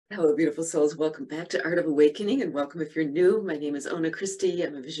Hello, beautiful souls. Welcome back to Art of Awakening, and welcome if you're new. My name is Ona Christie.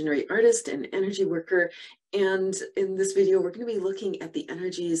 I'm a visionary artist and energy worker. And in this video, we're going to be looking at the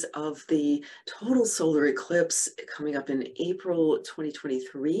energies of the total solar eclipse coming up in April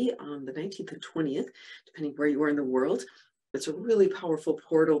 2023 on the 19th and 20th, depending where you are in the world. It's a really powerful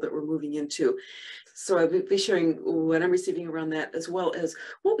portal that we're moving into. So I'll be sharing what I'm receiving around that, as well as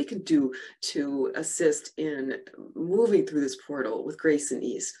what we can do to assist in moving through this portal with grace and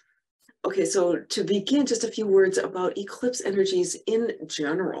ease. Okay, so to begin, just a few words about eclipse energies in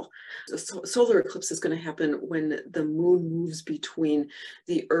general. The solar eclipse is going to happen when the moon moves between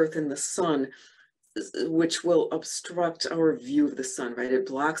the earth and the sun, which will obstruct our view of the sun, right? It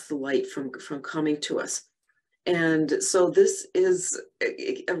blocks the light from coming to us. And so this is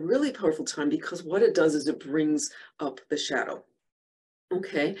a really powerful time because what it does is it brings up the shadow.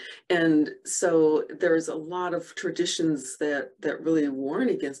 Okay, and so there's a lot of traditions that really warn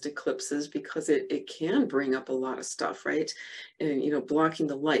against eclipses because it can bring up a lot of stuff, right? And blocking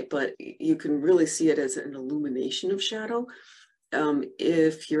the light, but you can really see it as an illumination of shadow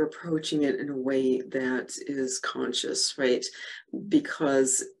if you're approaching it in a way that is conscious, right?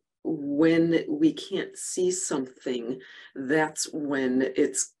 Because when we can't see something, that's when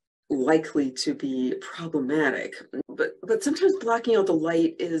it's likely to be problematic. But sometimes blocking out the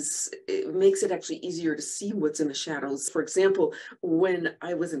light it makes it actually easier to see what's in the shadows. For example, when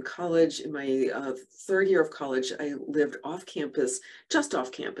I was in college, in my third year of college, I lived off campus, just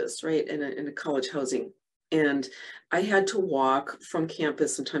off campus, right, in a college housing. And I had to walk from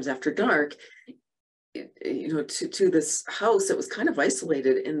campus sometimes after dark, to this house that was kind of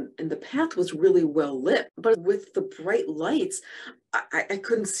isolated, and the path was really well lit. But with the bright lights, I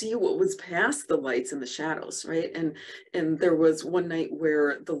couldn't see what was past the lights and the shadows, right? And there was one night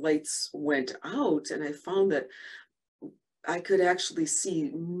where the lights went out, and I found that I could actually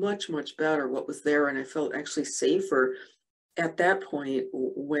see much, much better what was there, and I felt actually safer at that point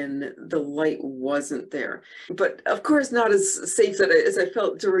when the light wasn't there. But of course not as safe as I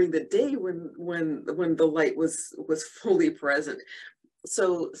felt during the day when the light was fully present.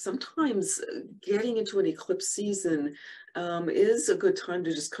 So sometimes getting into an eclipse season is a good time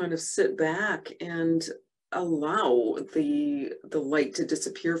to just kind of sit back and allow the light to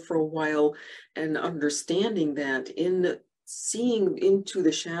disappear for a while, and understanding that in seeing into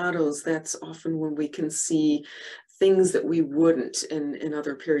the shadows, that's often when we can see things that we wouldn't in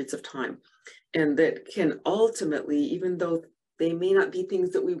other periods of time. And that can ultimately, even though they may not be things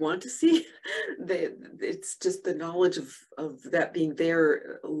that we want to see, it's just the knowledge of that being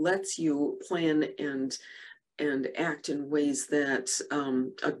there lets you plan and act in ways that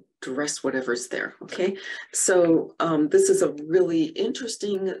address whatever's there, okay? So this is a really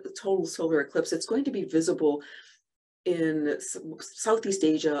interesting total solar eclipse. It's going to be visible in Southeast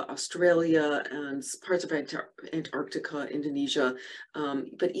Asia, Australia, and parts of Antarctica, Indonesia.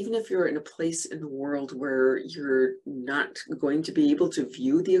 But even if you're in a place in the world where you're not going to be able to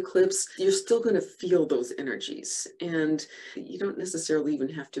view the eclipse, you're still going to feel those energies, and you don't necessarily even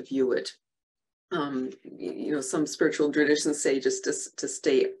have to view it. Some spiritual traditions say just to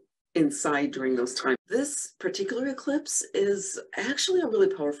stay inside during those times. This particular eclipse is actually a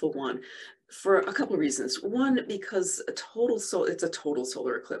really powerful one for a couple of reasons. One, because it's a total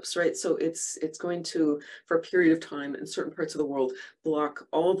solar eclipse, right? So it's going to, for a period of time in certain parts of the world, block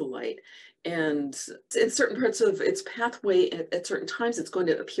all the light. And in certain parts of its pathway, at certain times, it's going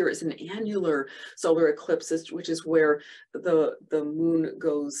to appear as an annular solar eclipse, which is where the moon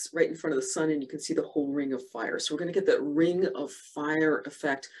goes right in front of the sun, and you can see the whole ring of fire. So we're going to get that ring of fire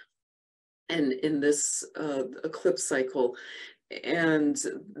effect and in this eclipse cycle. And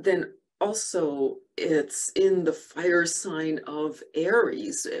then also it's in the fire sign of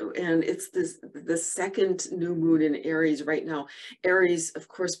Aries, and it's the second new moon in Aries right now. Aries, of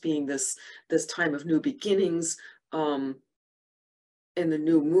course, being this time of new beginnings, and the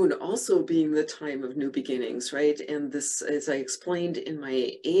new moon also being the time of new beginnings, right? And this, as I explained in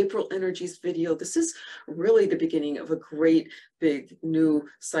my April energies video, this is really the beginning of a great big new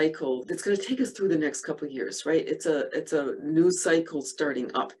cycle that's going to take us through the next couple of years, right? It's a new cycle starting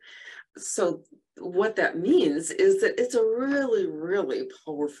up. So what that means is that it's a really, really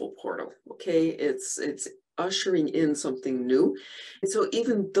powerful portal, okay? It's ushering in something new. And so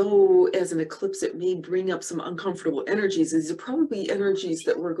even though as an eclipse it may bring up some uncomfortable energies, these are probably energies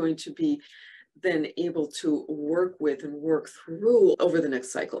that we're going to be then able to work with and work through over the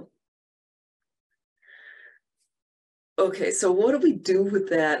next cycle. Okay, so what do we do with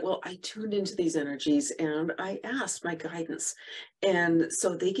that? Well, I tuned into these energies and I asked my guidance. And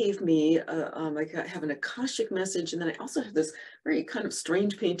so they gave me, I have an Akashic message. And then I also have this very kind of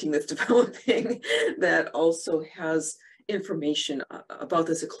strange painting that's developing that also has information about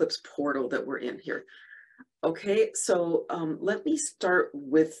this eclipse portal that we're in here. Okay, so let me start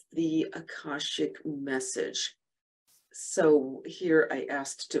with the Akashic message. So here I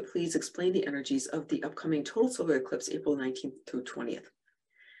asked to please explain the energies of the upcoming total solar eclipse, April 19th through 20th.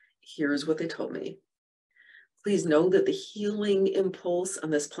 Here's what they told me. Please know that the healing impulse on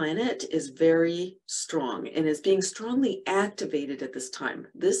this planet is very strong and is being strongly activated at this time.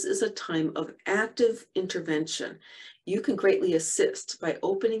 This is a time of active intervention. You can greatly assist by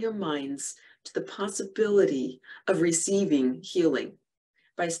opening your minds to the possibility of receiving healing,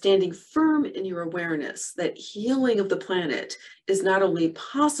 by standing firm in your awareness that healing of the planet is not only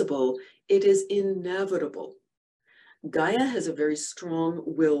possible, it is inevitable. Gaia has a very strong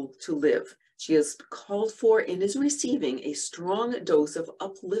will to live. She has called for and is receiving a strong dose of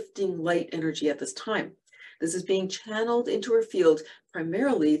uplifting light energy at this time. This is being channeled into her field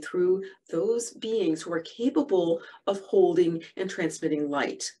primarily through those beings who are capable of holding and transmitting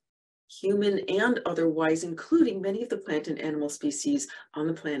light, human and otherwise, including many of the plant and animal species on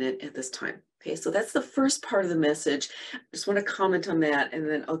the planet at this time. Okay, so that's the first part of the message. I just want to comment on that, and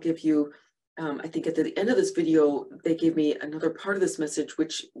then I'll give you, I think at the end of this video, they gave me another part of this message,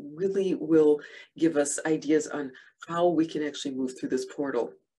 which really will give us ideas on how we can actually move through this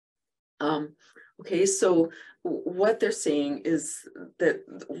portal. Okay, so what they're saying is that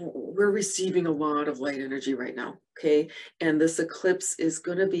we're receiving a lot of light energy right now, okay? And this eclipse is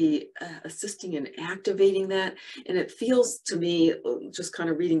going to be assisting in activating that. And it feels to me, just kind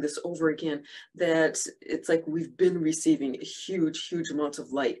of reading this over again, that it's like we've been receiving huge, huge amounts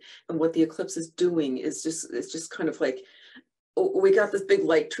of light. And what the eclipse is doing is it's just kind of like, oh, we got this big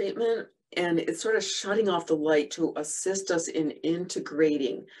light treatment, and it's sort of shutting off the light to assist us in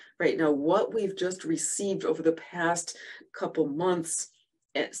integrating right now what we've just received over the past couple months,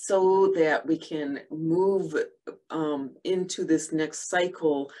 so that we can move into this next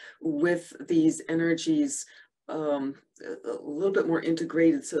cycle with these energies a little bit more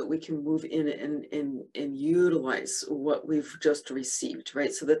integrated, so that we can move in and utilize what we've just received,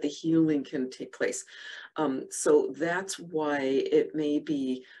 right? So that the healing can take place. So that's why it may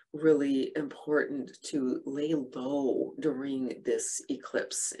be really important to lay low during this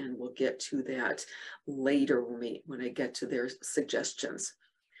eclipse. And we'll get to that later when I get to their suggestions.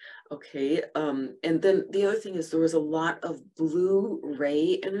 Okay, and then the other thing is there was a lot of blue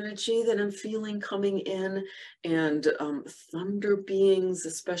ray energy that I'm feeling coming in, and thunder beings,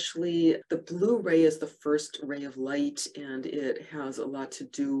 especially. The blue ray is the first ray of light, and it has a lot to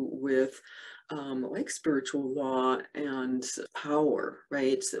do with like spiritual law and power,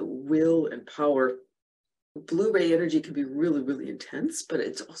 right? So will and power. Blue ray energy can be really, really intense, but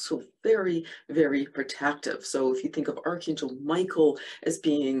it's also very, very protective. So if you think of Archangel Michael as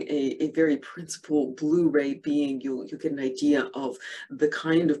being a very principal blue ray being, you get an idea of the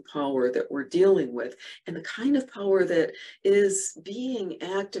kind of power that we're dealing with, and the kind of power that is being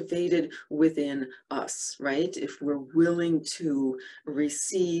activated within us, right? If we're willing to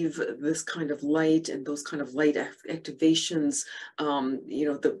receive this kind of light and those kind of light activations, you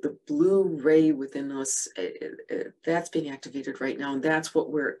know, the blue ray within us, that's being activated right now, and that's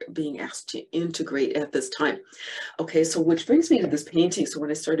what we're being asked to integrate at this time. Okay, so which brings me to this painting. So when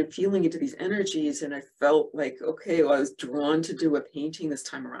I started feeling into these energies, and I felt like, okay, well, I was drawn to do a painting this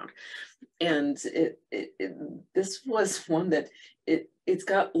time around, and this was one that it's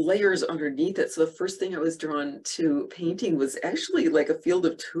got layers underneath it. So the first thing I was drawn to painting was actually like a field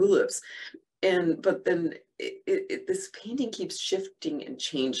of tulips. But then this painting keeps shifting and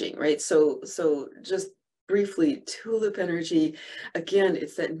changing, right? So just briefly, tulip energy, again,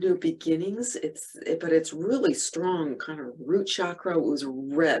 it's that new beginnings. But it's really strong, kind of root chakra. It was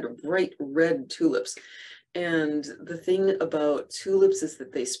red, bright red tulips. And the thing about tulips is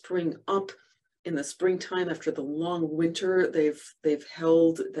that they spring up in the springtime after the long winter. They've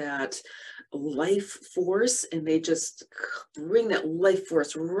held that life force, and they just bring that life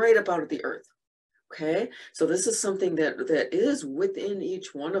force right up out of the earth. Okay, so this is something that is within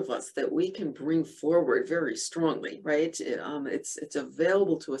each one of us that we can bring forward very strongly, right? It's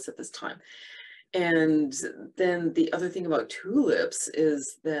available to us at this time. And then the other thing about tulips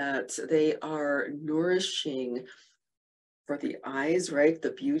is that they are nourishing for the eyes, right?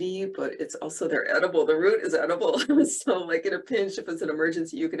 The beauty, but it's also, they're edible. The root is edible. So like in a pinch, if it's an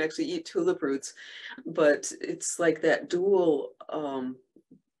emergency, you can actually eat tulip roots. But it's like that dual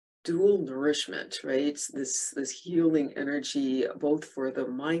dual nourishment, right? This healing energy, both for the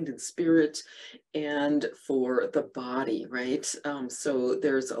mind and spirit and for the body, right? So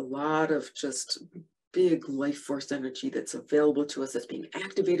there's a lot of just big life force energy that's available to us, that's being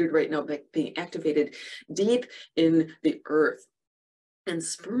activated right now, being activated deep in the earth and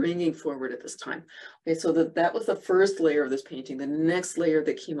springing forward at this time. Okay, so that was the first layer of this painting. The next layer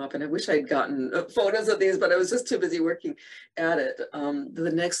that came up, and I wish I'd gotten photos of these, but I was just too busy working at it.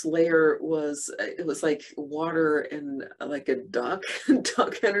 The next layer was, it was like water and like a duck,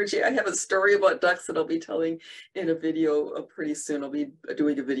 duck energy. I have a story about ducks that I'll be telling in a video pretty soon. I'll be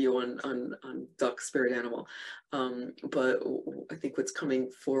doing a video on duck, spirit animal. But I think what's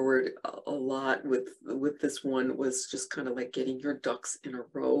coming forward a lot with this one was just kind of like getting your ducks in a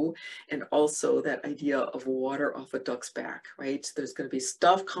row, and also that idea of water off a duck's back, right? There's going to be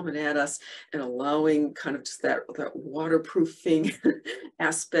stuff coming at us, and allowing kind of just that waterproofing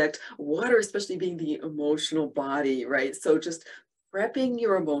aspect. Water, especially being the emotional body, right? So just prepping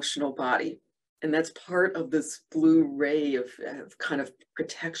your emotional body. And that's part of this blue ray of kind of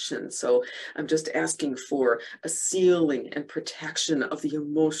protection. So I'm just asking for a sealing and protection of the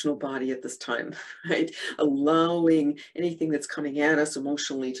emotional body at this time, right? Allowing anything that's coming at us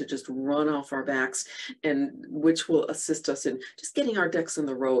emotionally to just run off our backs, and which will assist us in just getting our ducks in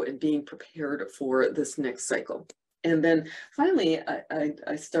the row and being prepared for this next cycle. And then finally,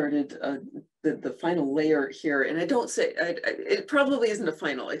 I started the final layer here, and I don't say, it probably isn't a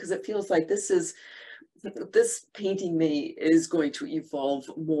final, because it feels like this painting is going to evolve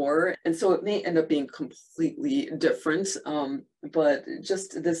more, and so it may end up being completely different, but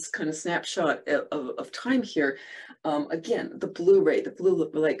just this kind of snapshot of time here. Again, the blue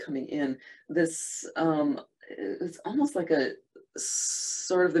light coming in, this it's almost like a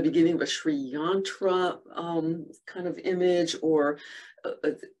sort of the beginning of a Sri Yantra kind of image, or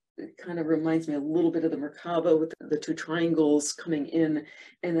it kind of reminds me a little bit of the Merkaba with the two triangles coming in.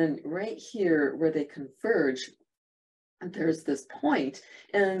 And then right here where they converge, there's this point,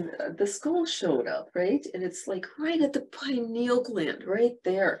 and the skull showed up, right? And it's like right at the pineal gland, right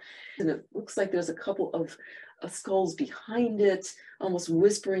there. And it looks like there's a couple of skulls behind it, almost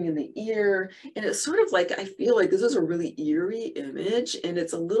whispering in the ear. And it's sort of like, I feel like this is a really eerie image, and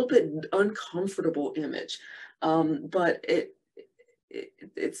it's a little bit uncomfortable image. But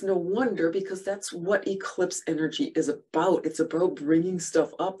it's no wonder, because that's what eclipse energy is about. It's about bringing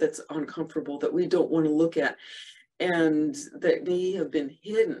stuff up that's uncomfortable, that we don't want to look at, and that may have been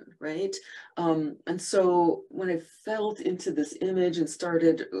hidden, right? And so when I felt into this image and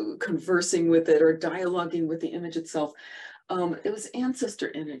started conversing with it or dialoguing with the image itself, it was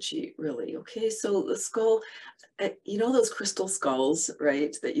ancestor energy, really. Okay, so the skull, you know, those crystal skulls,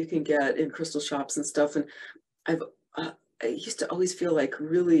 right, that you can get in crystal shops and stuff. And I've I used to always feel like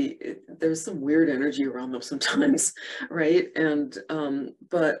really there's some weird energy around them sometimes, right? And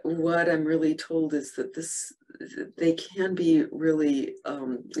but what I'm really told is that they can be really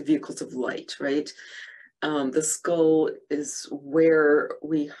vehicles of light, right? The skull is where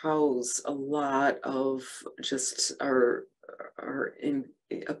we house a lot of just our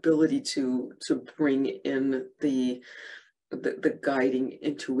ability to bring in the guiding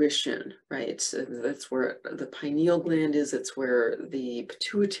intuition, right? So that's where the pineal gland is. It's where the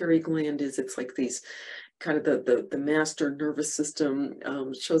pituitary gland is. It's like these kind of the master nervous system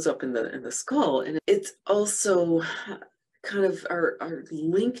shows up in the skull, and it's also kind of our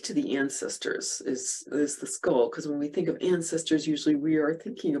link to the ancestors is the skull, because when we think of ancestors, usually we are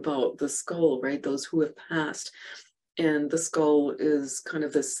thinking about the skull, right? Those who have passed. And the skull is kind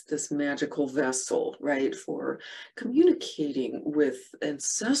of this magical vessel, right, for communicating with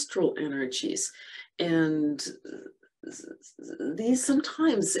ancestral energies. And these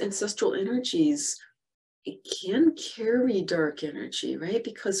sometimes ancestral energies, it can carry dark energy, right?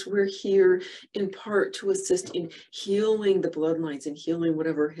 Because we're here in part to assist in healing the bloodlines and healing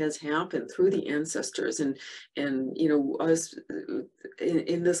whatever has happened through the ancestors. And you know, us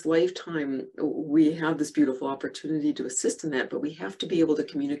in this lifetime, we have this beautiful opportunity to assist in that, but we have to be able to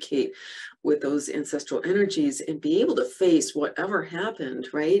communicate with those ancestral energies and be able to face whatever happened,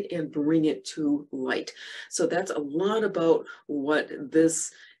 right? And bring it to light. So that's a lot about what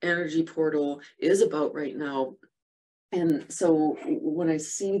this energy portal is about right now. And so when I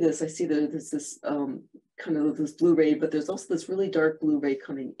see this, I see that there's this kind of this blue ray, but there's also this really dark blue ray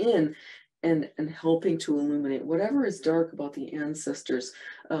coming in and helping to illuminate whatever is dark about the ancestors.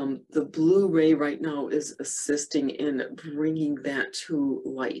 The blue ray right now is assisting in bringing that to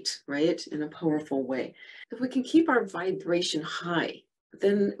light, right, in a powerful way. If we can keep our vibration high,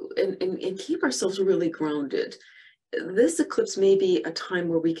 then and keep ourselves really grounded, this eclipse may be a time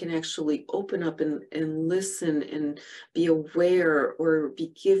where we can actually open up and listen and be aware or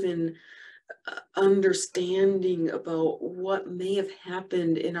be given understanding about what may have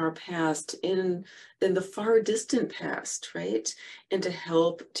happened in our past, in the far distant past, right? And to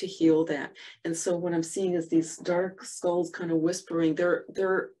help to heal that. And so what I'm seeing is these dark skulls kind of whispering,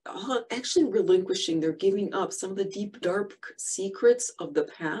 they're actually relinquishing, they're giving up some of the deep dark secrets of the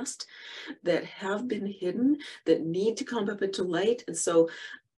past that have been hidden, that need to come up into light. And so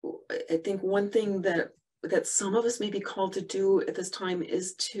I think one thing that some of us may be called to do at this time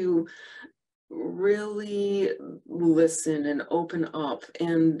is to really listen and open up,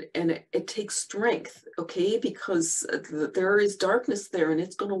 and it takes strength, okay, because there is darkness there and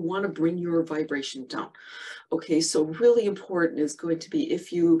it's going to want to bring your vibration down. Okay, so really important is going to be,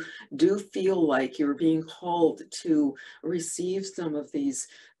 if you do feel like you're being called to receive some of this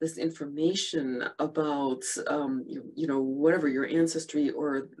information about, you know, whatever your ancestry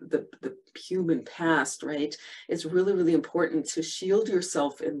or the human past, right? It's really, really important to shield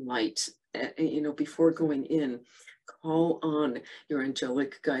yourself in light, you know, before going in. Call on your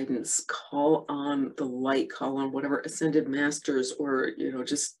angelic guidance, call on the light, call on whatever ascended masters, or, you know,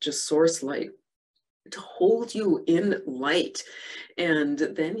 just source light to hold you in light. And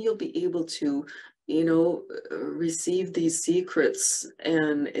then you'll be able to, you know, receive these secrets,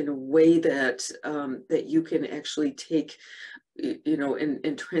 and in a way that that you can actually take, you know,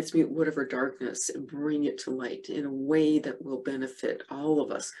 and transmute whatever darkness and bring it to light in a way that will benefit all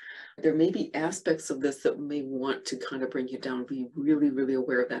of us. There may be aspects of this that may want to kind of bring you down. Be really, really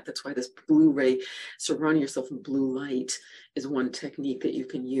aware of that. That's why this blue ray, surrounding yourself in blue light, is one technique that you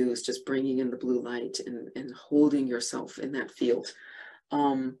can use, just bringing in the blue light and holding yourself in that field.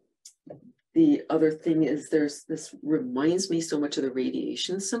 The other thing is, this reminds me so much of the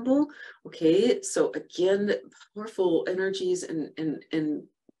radiation symbol. Okay, so again, powerful energies, and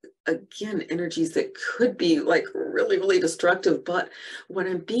again, energies that could be like really, really destructive. But what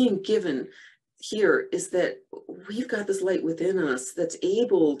I'm being given here is that we've got this light within us that's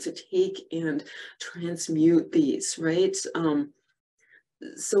able to take and transmute these, right?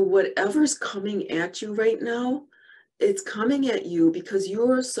 So whatever's coming at you right now, it's coming at you because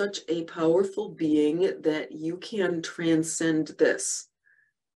you're such a powerful being that you can transcend this.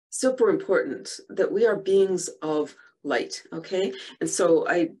 Super important that we are beings of light, okay? And so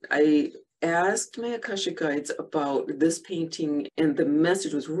I asked my Akashic guides about this painting, and the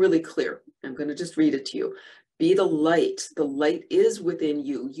message was really clear. I'm going to just read it to you. Be the light. The light is within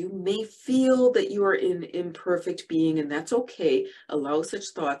you. You may feel that you are in imperfect being, and that's okay. Allow such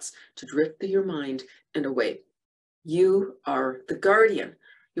thoughts to drift through your mind and away. You are the guardian.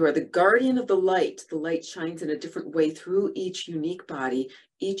 You are the guardian of the light. The light shines in a different way through each unique body,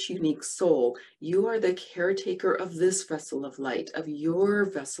 each unique soul. You are the caretaker of this vessel of light, of your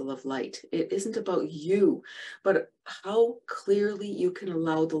vessel of light. It isn't about you, but how clearly you can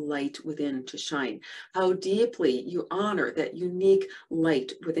allow the light within to shine, how deeply you honor that unique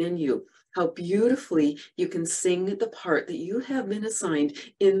light within you, how beautifully you can sing the part that you have been assigned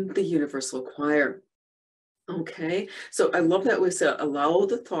in the universal choir. Okay, so I love that we said allow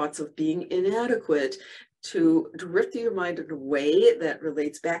the thoughts of being inadequate to drift through your mind in a way that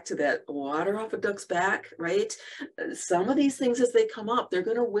relates back to that water off a duck's back, right? Some of these things, as they come up, they're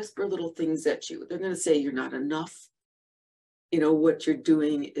going to whisper little things at you. They're going to say you're not enough. You know, what you're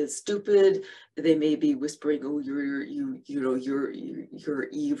doing is stupid. They may be whispering, oh, you're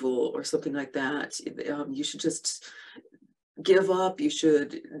evil, or something like that. You should just give up, you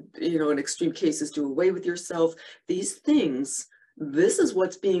should, you know, in extreme cases, do away with yourself. These things, this is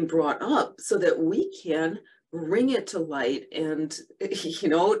what's being brought up so that we can bring it to light and, you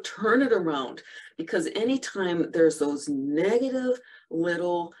know, turn it around. Because anytime there's those negative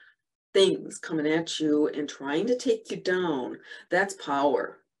little things coming at you and trying to take you down, that's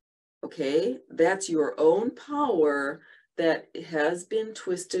power. Okay, that's your own power that has been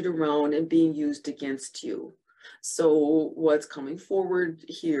twisted around and being used against you. So what's coming forward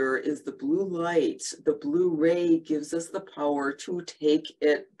here is the blue light. The blue ray gives us the power to take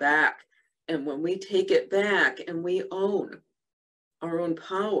it back. And when we take it back and we own our own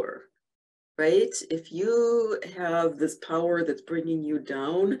power, right? If you have this power that's bringing you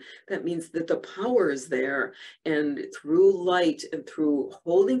down, that means that the power is there. And through light and through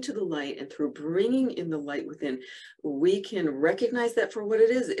holding to the light and through bringing in the light within, we can recognize that for what it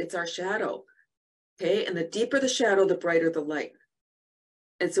is. It's our shadow. Okay, and the deeper the shadow, the brighter the light.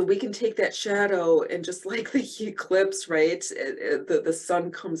 And so we can take that shadow, and just like the eclipse, right? The sun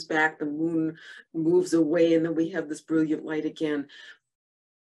comes back, the moon moves away, and then we have this brilliant light again.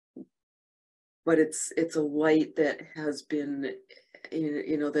 but it's a light that has been,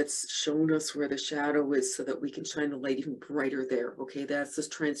 you know, that's shown us where the shadow is so that we can shine the light even brighter there. Okay, that's this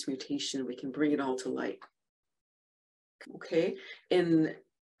transmutation. We can bring it all to light. Okay, and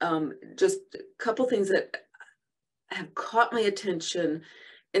just a couple things that have caught my attention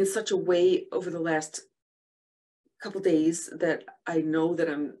in such a way over the last couple days that I know that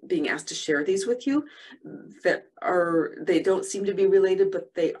I'm being asked to share these with you, that are, they don't seem to be related,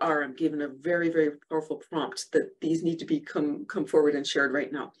 but they are. I'm given a very, very powerful prompt that these need to be come forward and shared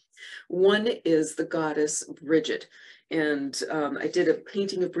right now. One is the goddess Bridget. And I did a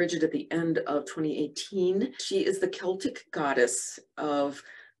painting of Bridget at the end of 2018. She is the Celtic goddess of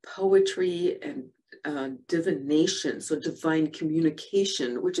poetry and divination, so divine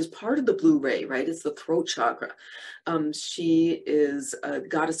communication, which is part of the blue ray, right? It's the throat chakra. She is a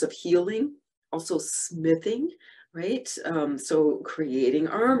goddess of healing, also smithing, right? So creating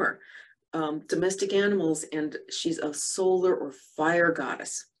armor, domestic animals, and she's a solar or fire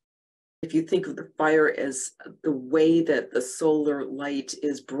goddess. If you think of the fire as the way that the solar light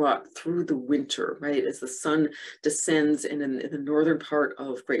is brought through the winter, right? As the sun descends, and in the northern part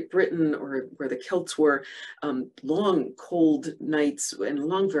of Great Britain, or where the Celts were, long cold nights and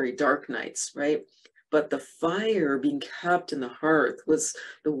long very dark nights, right? But the fire being kept in the hearth was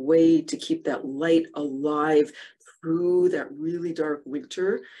the way to keep that light alive through that really dark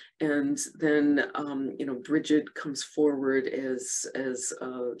winter. And then, you know, Bridget comes forward as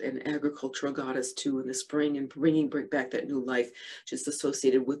an agricultural goddess too in the spring, and bring back that new life, just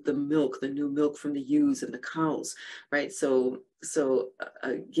associated with the milk, the new milk from the ewes and the cows, right? So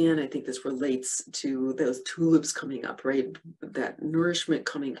again, I think this relates to those tulips coming up, right? That nourishment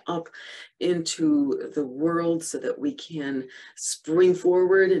coming up into the world so that we can spring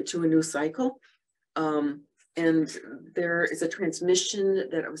forward into a new cycle. And there is a transmission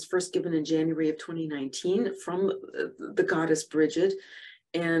that I was first given in January of 2019 from the goddess Bridget.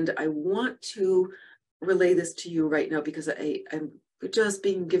 And I want to relay this to you right now because I'm just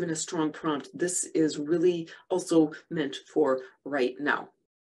being given a strong prompt. This is really also meant for right now.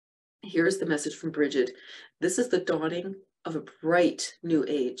 Here's the message from Bridget. This is the dawning of a bright new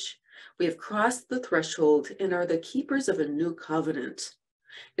age. We have crossed the threshold and are the keepers of a new covenant.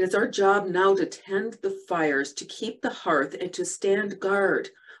 It is our job now to tend the fires, to keep the hearth, and to stand guard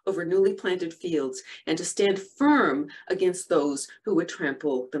over newly planted fields, and to stand firm against those who would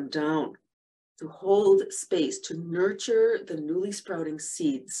trample them down. To hold space, to nurture the newly sprouting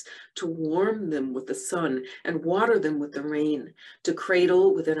seeds, to warm them with the sun and water them with the rain, to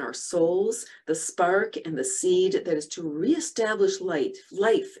cradle within our souls the spark and the seed that is to reestablish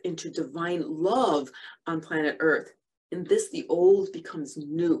life into divine love on planet Earth. In this, the old becomes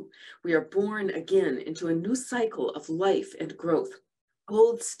new. We are born again into a new cycle of life and growth.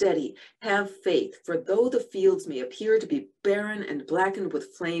 Hold steady, have faith, for though the fields may appear to be barren and blackened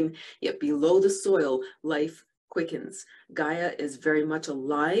with flame, yet below the soil, life quickens. Gaia is very much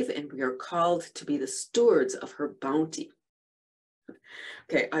alive, and we are called to be the stewards of her bounty.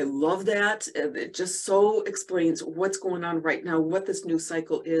 Okay, I love that. It just so explains what's going on right now, what this new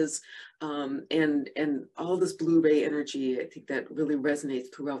cycle is, and all this blue ray energy. I think that really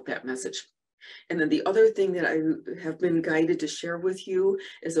resonates throughout that message. And then the other thing that I have been guided to share with you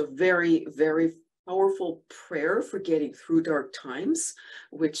is a very, very powerful prayer for getting through dark times,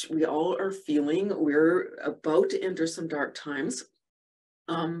 which we all are feeling. We're about to enter some dark times.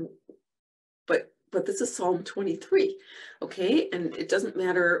 But this is Psalm 23, okay? And it doesn't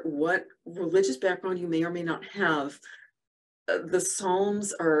matter what religious background you may or may not have. The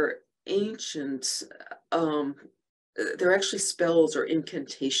Psalms are ancient. They're actually spells or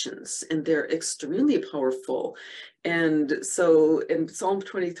incantations, and they're extremely powerful. And so in Psalm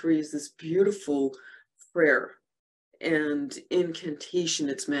 23 is this beautiful prayer and incantation.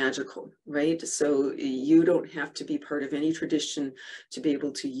 It's magical, right? So you don't have to be part of any tradition to be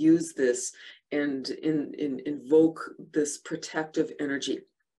able to use this and invoke this protective energy.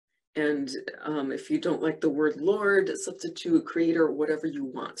 And if you don't like the word Lord, substitute creator, whatever you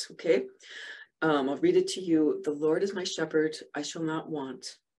want, okay? I'll read it to you. The Lord is my shepherd, I shall not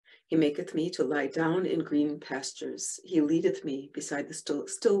want. He maketh me to lie down in green pastures. He leadeth me beside the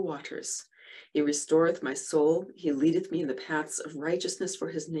still waters. He restoreth my soul. He leadeth me in the paths of righteousness for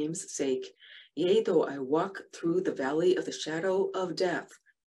his name's sake. Yea, though I walk through the valley of the shadow of death,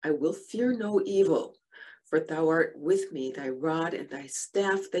 I will fear no evil, for thou art with me, thy rod and thy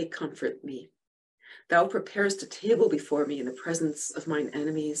staff, they comfort me. Thou preparest a table before me in the presence of mine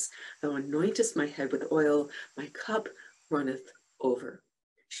enemies. Thou anointest my head with oil, my cup runneth over.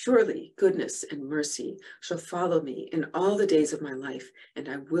 Surely goodness and mercy shall follow me in all the days of my life, and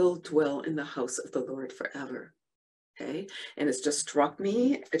I will dwell in the house of the Lord forever. Okay, and it's just struck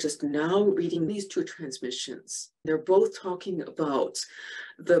me just now reading these two transmissions. They're both talking about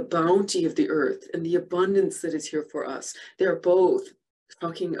the bounty of the earth and the abundance that is here for us. They're both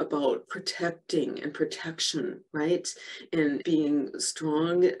talking about protecting and protection, right? And being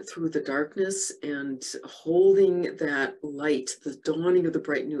strong through the darkness and holding that light, the dawning of the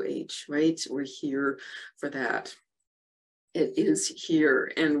bright new age, right? We're here for that. It is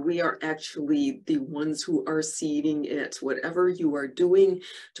here, and we are actually the ones who are seeding it. Whatever you are doing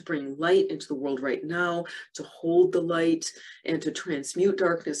to bring light into the world right now, to hold the light and to transmute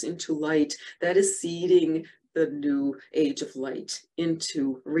darkness into light, that is seeding the new age of light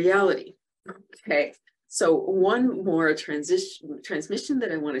into reality. Okay, so one more transmission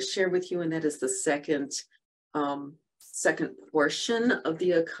that I want to share with you, and that is the second portion of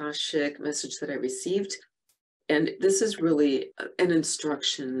the Akashic message that I received. And this is really an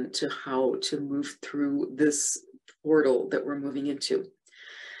instruction to how to move through this portal that we're moving into.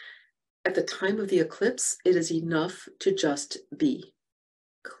 At the time of the eclipse, it is enough to just be.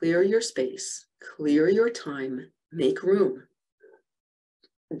 Clear your space, clear your time, make room.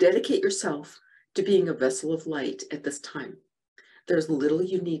 Dedicate yourself to being a vessel of light at this time. There's little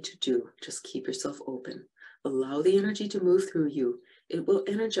you need to do. Just keep yourself open. Allow the energy to move through you. It will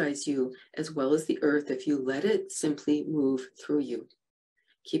energize you as well as the earth if you let it simply move through you.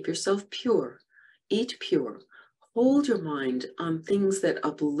 Keep yourself pure. Eat pure. Hold your mind on things that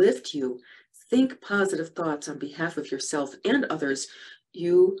uplift you. Think positive thoughts on behalf of yourself and others.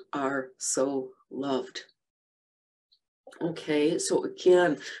 You are so loved. Okay, so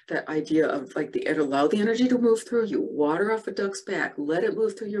again, that idea of like allow the energy to move through you, water off a duck's back, let it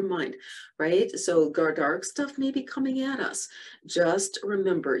move through your mind, right? So dark stuff may be coming at us. Just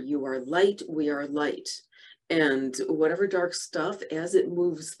remember, you are light, we are light. And whatever dark stuff, as it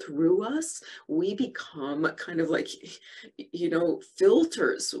moves through us, we become kind of like,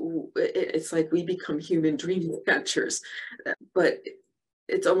 filters. It's like we become human dream catchers. But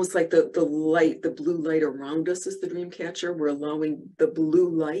it's almost like the light, the blue light around us is the dream catcher. We're allowing the blue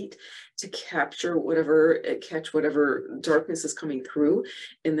light to catch whatever darkness is coming through,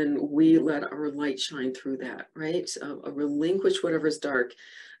 and then we let our light shine through that, right? Relinquish whatever's dark,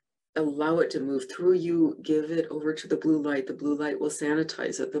 allow it to move through you, give it over to the blue light. The blue light will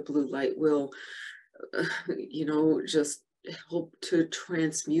sanitize it. The blue light will, just help to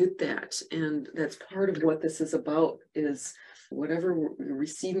transmute that. And that's part of what this is about, is whatever we're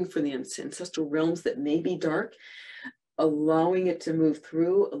receiving from the ancestral realms that may be dark, allowing it to move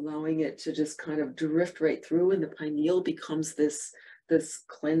through, allowing it to just kind of drift right through, and the pineal becomes this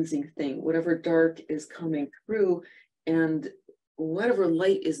cleansing thing. Whatever dark is coming through and whatever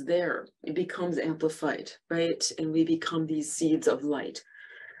light is there, it becomes amplified, right? And we become these seeds of light.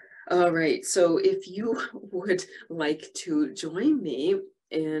 All right, so if you would like to join me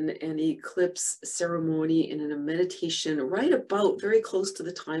in an eclipse ceremony and in a meditation right about very close to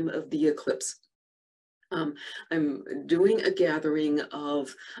the time of the eclipse, I'm doing a gathering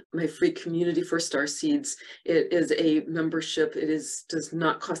of my free community for starseeds. It is a membership. It does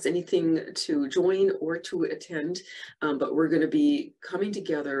not cost anything to join or to attend, but we're going to be coming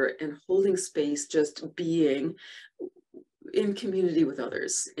together and holding space, just being in community with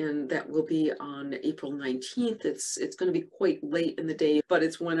others, and that will be on April 19th. It's going to be quite late in the day, but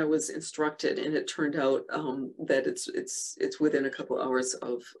it's when I was instructed, and it turned out that it's within a couple hours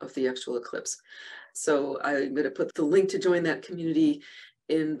of the actual eclipse. So I'm going to put the link to join that community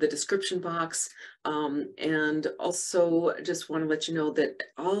in the description box, and also just want to let you know that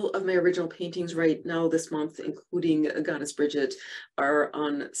all of my original paintings right now this month, including Goddess Bridget, are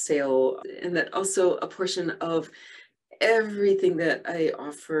on sale, and that also a portion of everything that I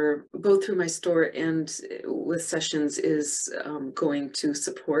offer, both through my store and with sessions, is going to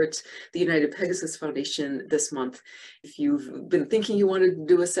support the United Pegasus Foundation this month. If you've been thinking you want to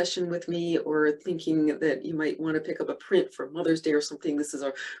do a session with me, or thinking that you might want to pick up a print for Mother's Day or something, this is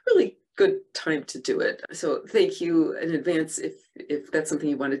a really good time to do it. So thank you in advance if that's something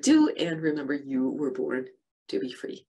you want to do. And remember, you were born to be free.